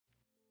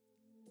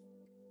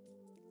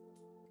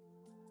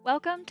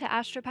Welcome to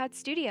Astropad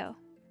Studio.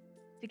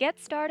 To get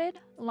started,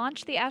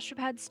 launch the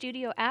Astropad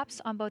Studio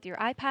apps on both your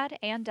iPad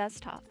and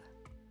desktop.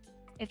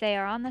 If they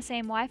are on the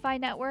same Wi-Fi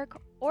network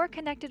or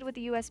connected with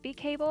a USB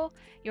cable,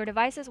 your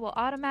devices will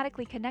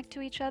automatically connect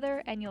to each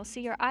other and you'll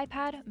see your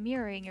iPad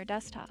mirroring your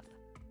desktop.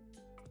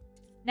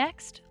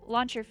 Next,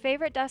 launch your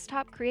favorite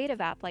desktop creative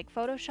app like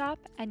Photoshop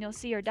and you'll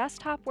see your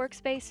desktop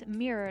workspace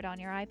mirrored on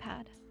your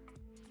iPad.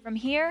 From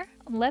here,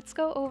 let's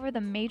go over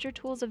the major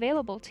tools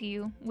available to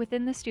you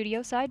within the Studio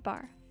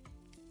sidebar.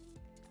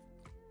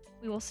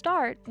 We will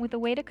start with a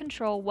way to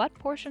control what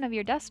portion of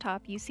your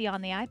desktop you see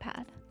on the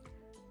iPad.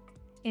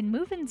 In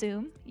Move and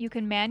Zoom, you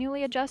can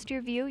manually adjust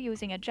your view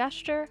using a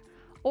gesture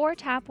or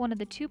tap one of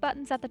the two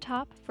buttons at the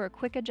top for a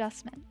quick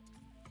adjustment.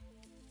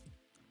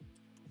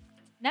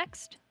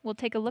 Next, we'll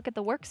take a look at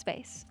the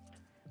workspace.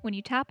 When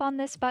you tap on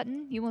this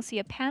button, you will see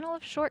a panel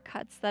of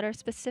shortcuts that are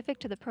specific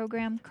to the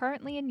program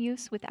currently in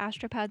use with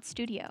Astropad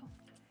Studio.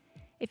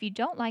 If you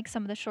don't like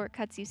some of the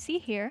shortcuts you see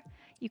here,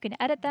 you can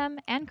edit them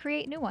and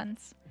create new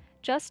ones.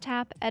 Just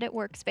tap Edit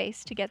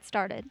Workspace to get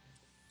started.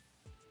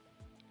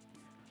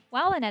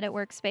 While in Edit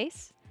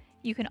Workspace,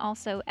 you can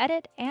also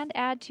edit and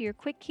add to your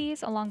quick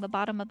keys along the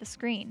bottom of the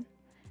screen.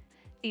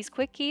 These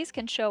quick keys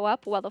can show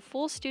up while the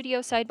full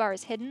Studio sidebar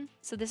is hidden,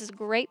 so this is a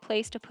great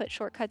place to put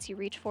shortcuts you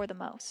reach for the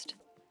most.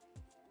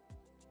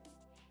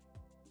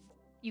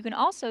 You can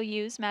also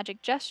use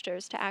magic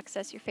gestures to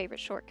access your favorite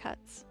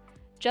shortcuts.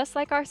 Just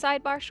like our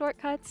sidebar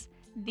shortcuts,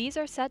 these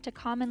are set to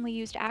commonly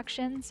used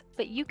actions,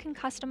 but you can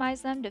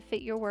customize them to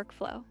fit your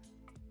workflow.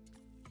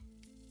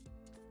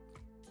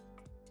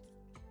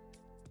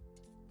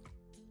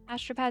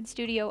 Astropad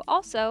Studio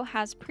also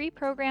has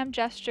pre-programmed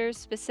gestures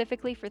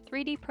specifically for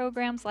 3D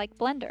programs like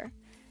Blender,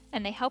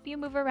 and they help you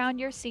move around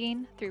your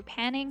scene through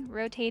panning,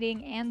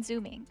 rotating, and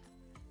zooming.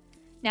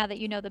 Now that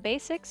you know the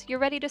basics, you're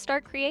ready to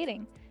start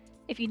creating.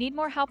 If you need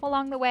more help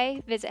along the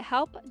way, visit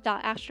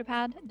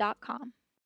help.astropad.com.